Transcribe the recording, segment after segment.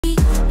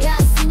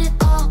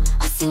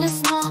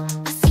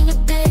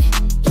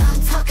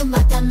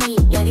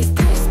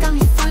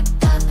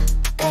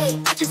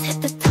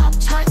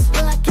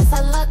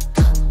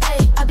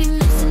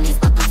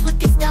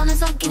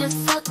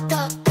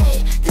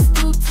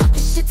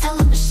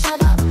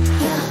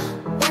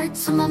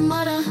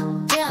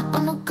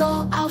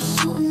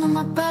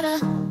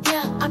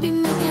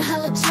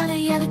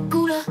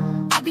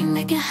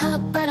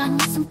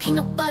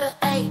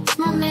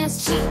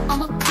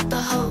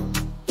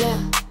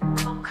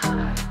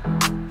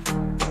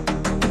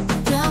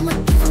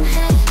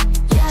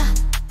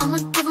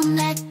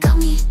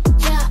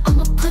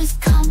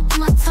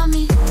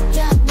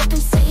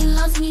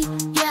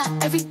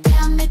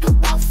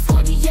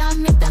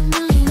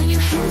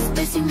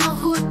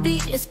to a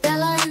beat, it's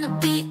Bella in the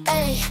beat,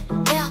 ayy.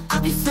 Yeah, I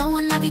be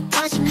flowing, I be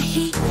dodging the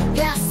heat.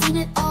 Yeah, I seen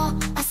it all,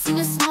 I seen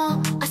it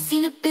small, I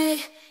seen it big.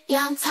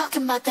 Yeah, I'm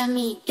talking about that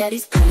meat. Yeah,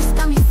 these pretties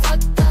got me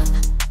fucked up,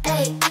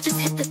 ayy. I just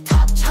hit the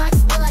top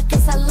charts, well I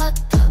guess I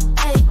lucked up,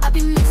 ayy. I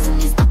be mixing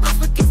these numbers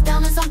with these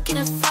downers, I'm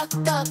getting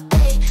fucked up,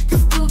 ayy.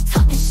 This dude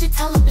talking shit,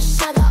 tell him to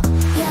shut up.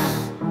 Yeah,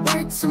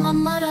 word to my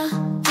mother.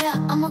 Yeah,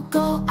 I'ma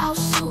go out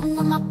shooting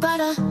with my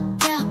brother.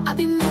 Yeah, I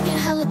be making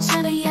hella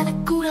cheddar, yeah, the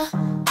Gouda.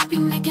 I be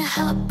making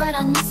hella bread,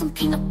 I need some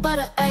peanut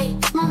butter, ayy.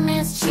 If my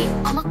man's cheap,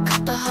 I'ma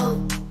cut the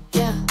hoe.